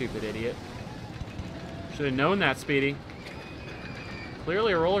 Stupid idiot. Should have known that, Speedy.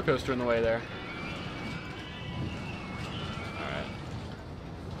 Clearly a roller coaster in the way there. Alright.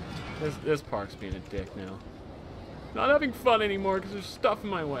 This park's being a dick now. Not having fun anymore because there's stuff in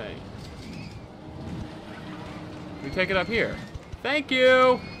my way. We take it up here. Thank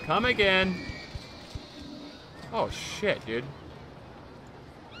you! Come again. Oh shit, dude.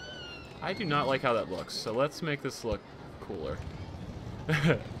 I do not like how that looks, so let's make this look cooler.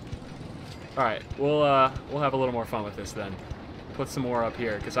 Alright, we'll have a little more fun with this then. Put some more up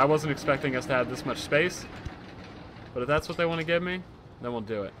here, because I wasn't expecting us to have this much space. But if that's what they want to give me, then we'll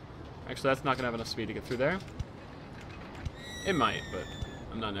do it. Actually, that's not going to have enough speed to get through there. It might, but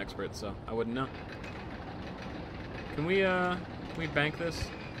I'm not an expert, so I wouldn't know. Can we bank this?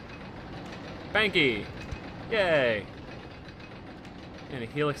 Banky! Yay! And a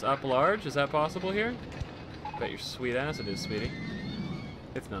helix up large, is that possible here? Bet your sweet ass it is, sweetie.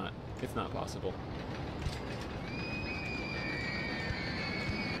 It's not. It's not possible.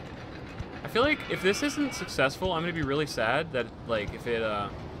 I feel like if this isn't successful, I'm gonna be really sad that, like, if it,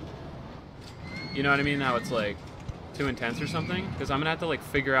 you know what I mean? How it's, like, too intense or something? Because I'm gonna have to, like,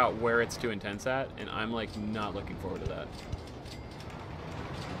 figure out where it's too intense at, and I'm, like, not looking forward to that.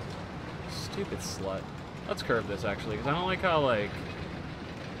 Stupid slut. Let's curve this, actually, because I don't like how, like,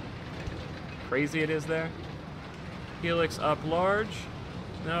 crazy it is there. Helix up large.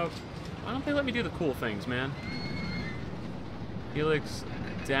 Nope. Why don't they let me do the cool things, man? Helix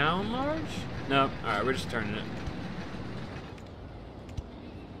down large? Nope. Alright, we're just turning it.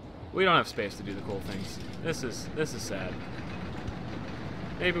 We don't have space to do the cool things. This is sad.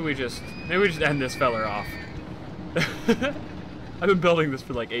 Maybe we just end this feller off. I've been building this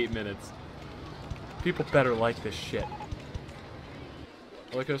for like 8 minutes. People better like this shit.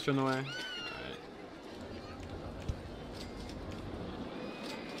 Roller coaster in the way? Alright.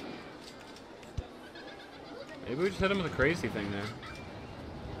 Maybe we just hit him with a crazy thing there.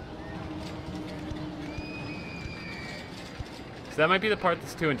 So that might be the part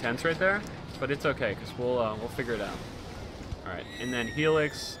that's too intense right there, but it's okay, because we'll figure it out. Alright, and then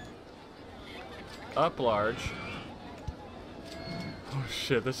helix, up large. Oh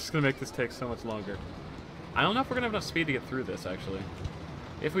shit, this is going to make this take so much longer. I don't know if we're going to have enough speed to get through this, actually.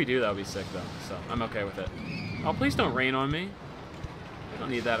 If we do, that would be sick, though, so I'm okay with it. Oh, please don't rain on me. I don't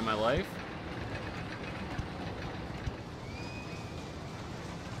need that in my life.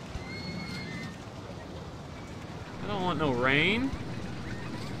 I don't want no rain.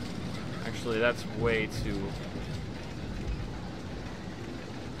 Actually, that's way too...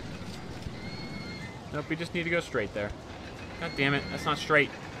 Nope, we just need to go straight there. God damn it, that's not straight.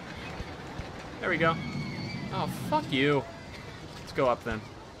 There we go. Oh, fuck you. Let's go up then.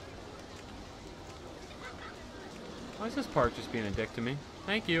 Why is this park just being a dick to me?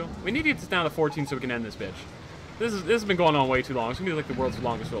 Thank you. We need to get this down to 14 so we can end this bitch. This has been going on way too long. It's gonna be like the world's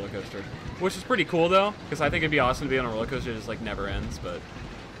longest roller coaster, which is pretty cool though, because I think it'd be awesome to be on a roller coaster that just like never ends. But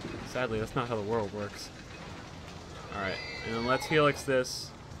sadly, that's not how the world works. All right, and then let's helix this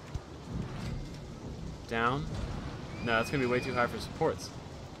down. No, that's gonna be way too high for supports.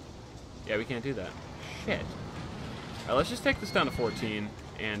 Yeah, we can't do that. Shit. All right, let's just take this down to 14,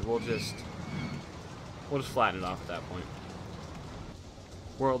 and we'll just flatten it off at that point.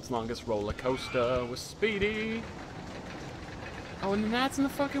 World's longest roller coaster with Speedy. Oh, and then that's in the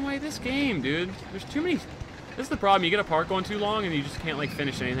fucking way of this game, dude. There's too many. This is the problem. You get a park going too long, and you just can't like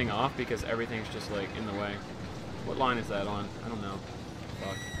finish anything off because everything's just like in the way. What line is that on? I don't know.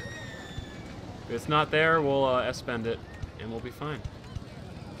 Fuck. If it's not there, we'll S-bend it, and we'll be fine.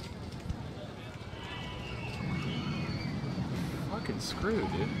 Fucking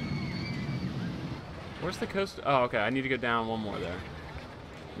screwed, dude. Where's the coast? Oh, okay. I need to go down one more there.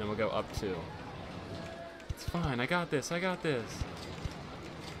 And then we'll go up 2. It's fine. I got this. I got this.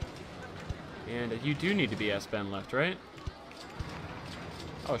 And you do need to be S-bend left, right?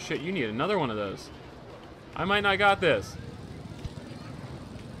 Oh, shit. You need another one of those. I might not got this.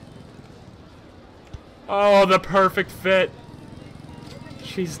 Oh, the perfect fit.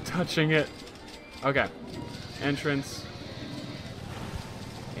 She's touching it. Okay. Entrance.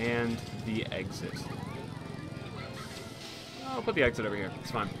 And the exit. I'll put the exit over here.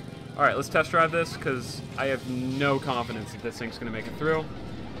 It's fine. Alright, let's test drive this, because I have no confidence that this thing's going to make it through.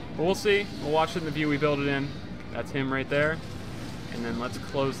 But we'll see. We'll watch it in the view we built it in. That's him right there. And then let's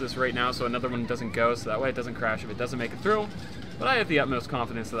close this right now so another one doesn't go, so that way it doesn't crash if it doesn't make it through. But I have the utmost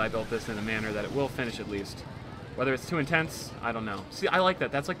confidence that I built this in a manner that it will finish at least. Whether it's too intense, I don't know. See, I like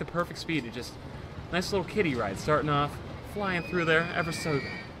that. That's like the perfect speed. It just... Nice little kiddie ride. Starting off, flying through there ever so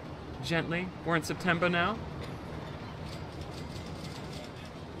gently. We're in September now.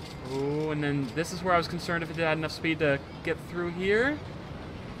 Oh, and then this is where I was concerned if it had enough speed to get through here.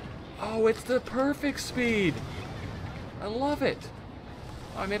 Oh, it's the perfect speed. I love it.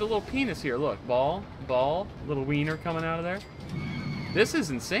 Oh, I made a little penis here. Look, ball, little wiener coming out of there. This is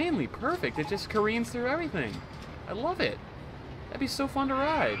insanely perfect. It just careens through everything. I love it. That'd be so fun to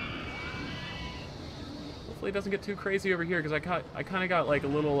ride. Hopefully it doesn't get too crazy over here, because I kind of got like a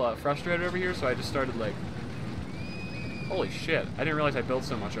little frustrated over here, so I just started like... Holy shit, I didn't realize I built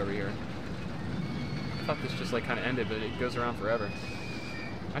so much over here. I thought this just like kind of ended, but it goes around forever.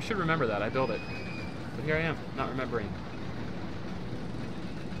 I should remember that, I built it. But here I am, not remembering.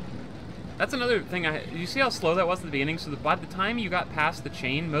 That's another thing, you see how slow that was at the beginning? So by the time you got past the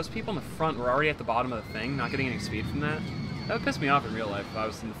chain, most people in the front were already at the bottom of the thing, not getting any speed from that. That would piss me off in real life if I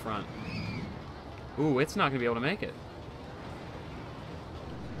was in the front. Ooh, it's not going to be able to make it.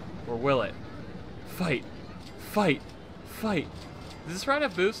 Or will it? Fight. Fight. Fight. Does this ride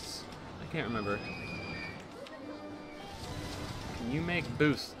have boosts? I can't remember. Can you make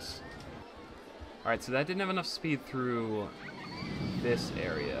boosts? Alright, so that didn't have enough speed through this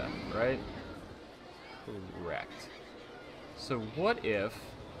area, right? Correct. So what if...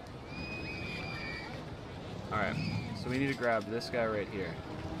 Alright, so we need to grab this guy right here.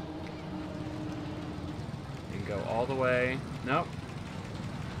 And go all the way... Nope.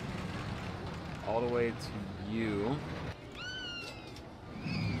 All the way to you.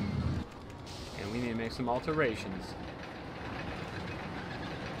 And we need to make some alterations.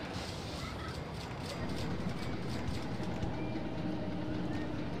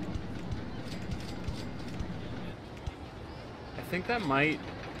 I think that might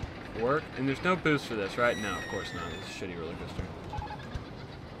work. And there's no boost for this, right? No, of course not. It's a shitty roller coaster.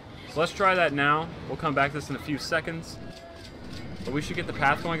 So let's try that now. We'll come back to this in a few seconds. But we should get the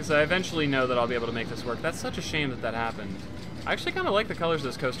path going, because I eventually know that I'll be able to make this work. That's such a shame that that happened. I actually kind of like the colors of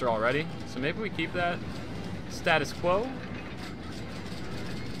this coaster already, so maybe we keep that status quo.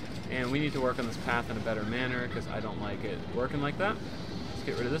 And we need to work on this path in a better manner, because I don't like it working like that. Let's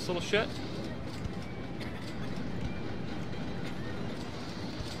get rid of this little shit.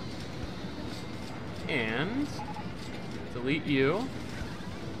 And delete you.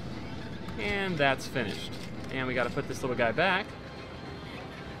 And that's finished. And we got to put this little guy back.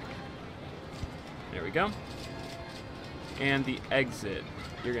 There we go. And the exit.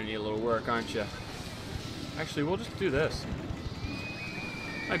 You're going to need a little work, aren't you? Actually, we'll just do this.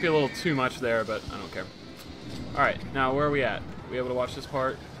 Might be a little too much there, but I don't care. Alright, now where are we at? We able to watch this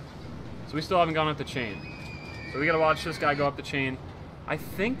part? So we still haven't gone up the chain. So we got to watch this guy go up the chain. I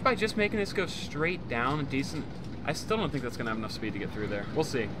think by just making this go straight down and decent... I still don't think that's going to have enough speed to get through there. We'll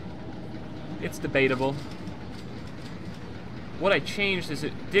see. It's debatable. What I changed is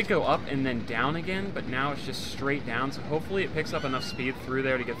it did go up and then down again, but now it's just straight down, so hopefully it picks up enough speed through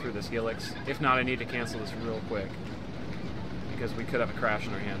there to get through this helix. If not, I need to cancel this real quick, because we could have a crash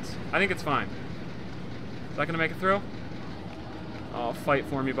in our hands. I think it's fine. Is that going to make it through? Oh, fight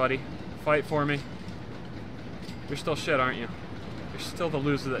for me, buddy. Fight for me. You're still shit, aren't you? You're still the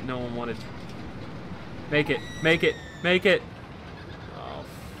loser that no one wanted. Make it. Make it. Make it. Oh,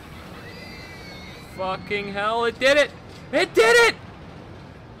 fucking hell, it did it! It did it!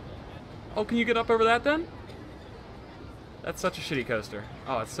 Oh, can you get up over that then? That's such a shitty coaster.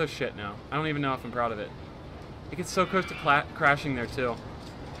 Oh, it's so shit now. I don't even know if I'm proud of it. It gets so close to crashing there too.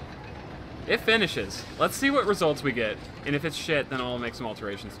 It finishes. Let's see what results we get. And if it's shit, then I'll make some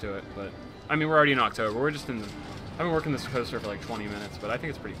alterations to it. But, I mean, we're already in October. We're just in the... I've been working this coaster for like 20 minutes, but I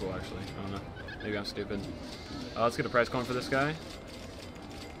think it's pretty cool, actually. I don't know. Maybe I'm stupid. Let's get a price going for this guy.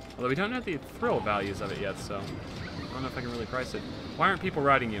 Although we don't know the thrill values of it yet, so... I don't know if I can really price it. Why aren't people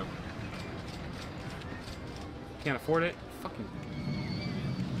riding you? Can't afford it? Fucking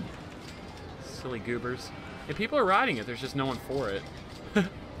silly goobers. If people are riding it, there's just no one for it. Let's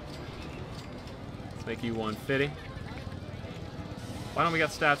make you 150. Why don't we got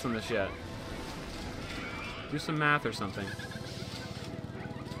stats on this yet? Do some math or something.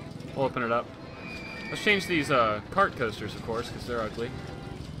 We'll open it up. Let's change these cart coasters, of course, because they're ugly.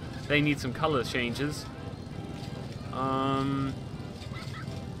 They need some color changes. All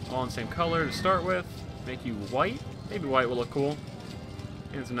in the same color to start with. Make you white. Maybe white will look cool.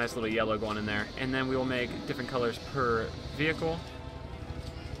 And some nice little yellow going in there. And then we will make different colors per vehicle.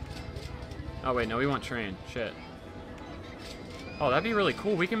 Oh wait, no, we want train. Shit. Oh, that'd be really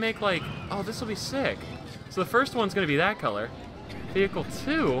cool. We can make like... Oh, this will be sick. So the first one's going to be that color. Vehicle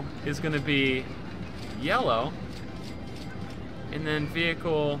 2 is going to be yellow. And then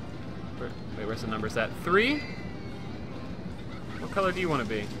vehicle... Wait, where's the numbers at? 3? What color do you want to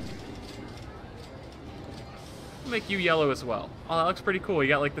be? I'll make you yellow as well. Oh, that looks pretty cool. You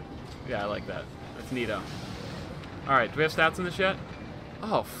got like the... Yeah, I like that. That's neato. Alright, do we have stats on this yet?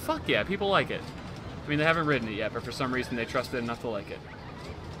 Oh, fuck yeah, people like it. I mean, they haven't ridden it yet, but for some reason they trust it enough to like it.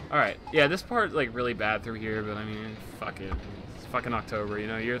 Alright, yeah, this part's like really bad through here, but I mean, fuck it. It's fucking October, you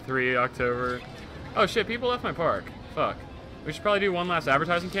know, year 3, October. Oh shit, people left my park. Fuck. We should probably do one last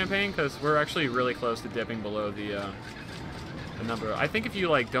advertising campaign, because we're actually really close to dipping below the number. I think if you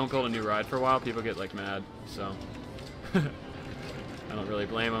like don't build a new ride for a while, people get like mad, so I don't really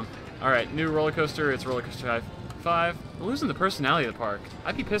blame them. Alright, new roller coaster, it's RollerCoaster 5. We're losing the personality of the park.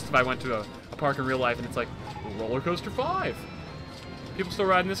 I'd be pissed if I went to a park in real life and it's like, RollerCoaster 5. People still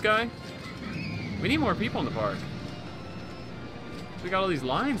riding this guy? We need more people in the park. We got all these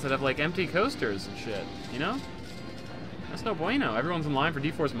lines that have like empty coasters and shit, you know? That's no bueno. Everyone's in line for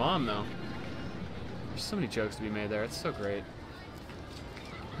D4's mom, though. There's so many jokes to be made there. It's so great.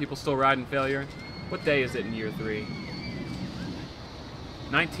 People still riding failure. What day is it in year 3?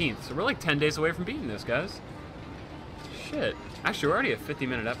 19th. So we're like 10 days away from beating this, guys. Shit. Actually, we're already a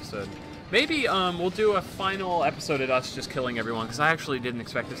 50-minute episode. Maybe we'll do a final episode of us just killing everyone, because I actually didn't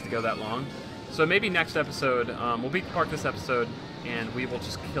expect this to go that long. So maybe next episode, we'll beat the park this episode, and we will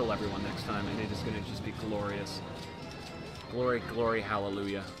just kill everyone next time, and it is going to just be glorious. Glory, glory,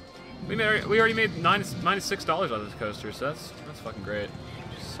 hallelujah. We already made minus $6 out of this coaster, so that's fucking great.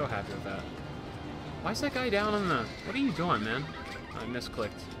 Just so happy with that. Why is that guy down on the... What are you doing, man? I misclicked.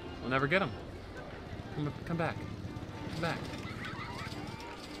 We'll never get him. Come back. Come back.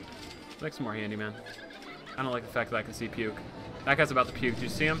 Make some more handyman. I don't like the fact that I can see puke. That guy's about to puke. Do you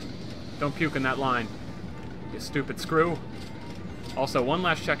see him? Don't puke in that line. You stupid screw. Also, one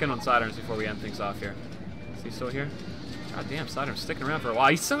last check-in on Sidearms before we end things off here. Is he still here? God damn, Sidearms sticking around for a while.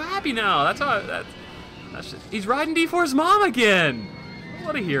 He's so happy now. That's how. That's just, he's riding D4's mom again.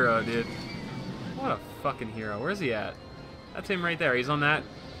 What a hero, dude. What a fucking hero. Where's he at? That's him right there. He's on that.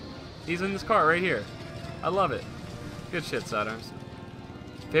 He's in this car right here. I love it. Good shit, Sidearms.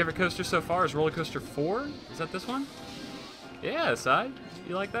 Favorite coaster so far is RollerCoaster 4. Is that this one? Yeah, Side.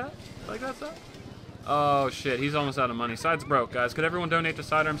 You like that? You like that, Side? Oh, shit. He's almost out of money. Side's broke, guys. Could everyone donate to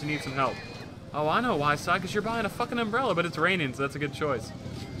Sidearms? He needs some help. Oh, I know why, Side. Because you're buying a fucking umbrella, but it's raining, so that's a good choice.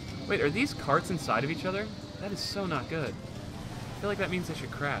 Wait, are these carts inside of each other? That is so not good. I feel like that means they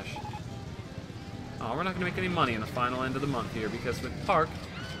should crash. Oh, we're not going to make any money in the final end of the month here because the park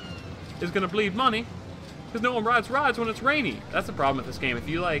is going to bleed money because no one rides when it's rainy. That's the problem with this game. If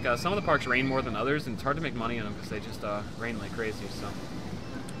you like, some of the parks rain more than others, and it's hard to make money on them because they just rain like crazy. So,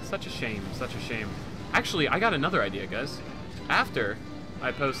 such a shame, such a shame. Actually, I got another idea, guys. After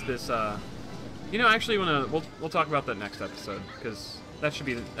I post this, you know, actually, we'll talk about that next episode because that should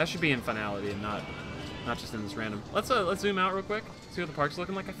be in finality and not just in this random. Let's zoom out real quick. See what the park's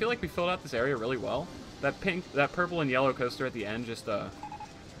looking like. I feel like we filled out this area really well. That purple and yellow coaster at the end just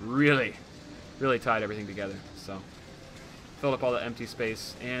really tied everything together. So filled up all the empty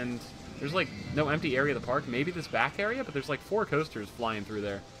space, and there's like no empty area of the park. Maybe this back area, but there's like 4 coasters flying through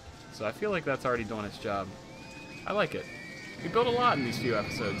there. So I feel like that's already doing its job. I like it. We built a lot in these few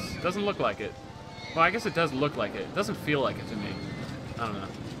episodes. Doesn't look like it. Well, I guess it does look like it. It doesn't feel like it to me. I don't know.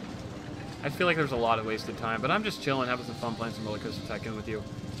 I feel like there's a lot of wasted time, but I'm just chilling, having some fun playing some RollerCoaster Tycoon with you.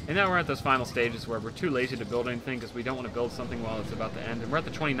 And now we're at those final stages where we're too lazy to build anything because we don't want to build something while it's about to end. And we're at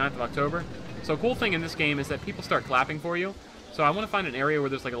the 29th of October. So a cool thing in this game is that people start clapping for you. So I want to find an area where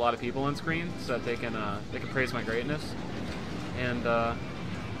there's like a lot of people on screen so that they can praise my greatness. And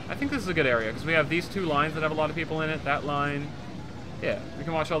I think this is a good area because we have these 2 lines that have a lot of people in it. That line, yeah, we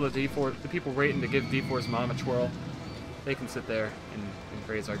can watch all the people waiting to give D4's mom a twirl. They can sit there and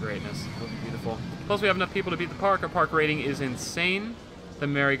praise our greatness. It'll be beautiful. Plus, we have enough people to beat the park. Our park rating is insane. The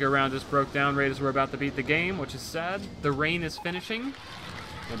merry-go-round just broke down right as we're about to beat the game, which is sad. The rain is finishing,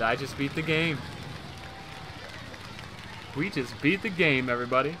 and I just beat the game. We just beat the game,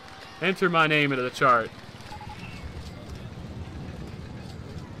 everybody. Enter my name into the chart.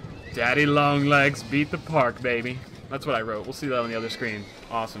 Daddy Longlegs beat the park, baby. That's what I wrote. We'll see that on the other screen.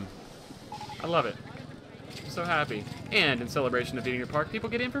 Awesome. I love it. I'm so happy. And in celebration of beating the park, people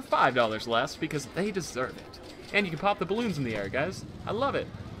get in for $5 less because they deserve it. And you can pop the balloons in the air, guys. I love it.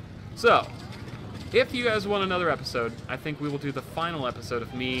 So, if you guys want another episode, I think we will do the final episode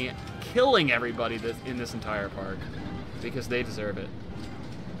of me killing everybody in this entire park because they deserve it.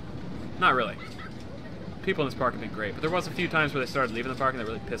 Not really. People in this park have been great, but there was a few times where they started leaving the park and that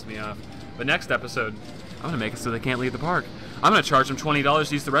really pissed me off. But next episode, I'm going to make it so they can't leave the park. I'm going to charge them $20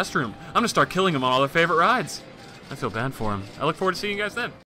 to use the restroom. I'm going to start killing them on all their favorite rides. I feel bad for them. I look forward to seeing you guys then.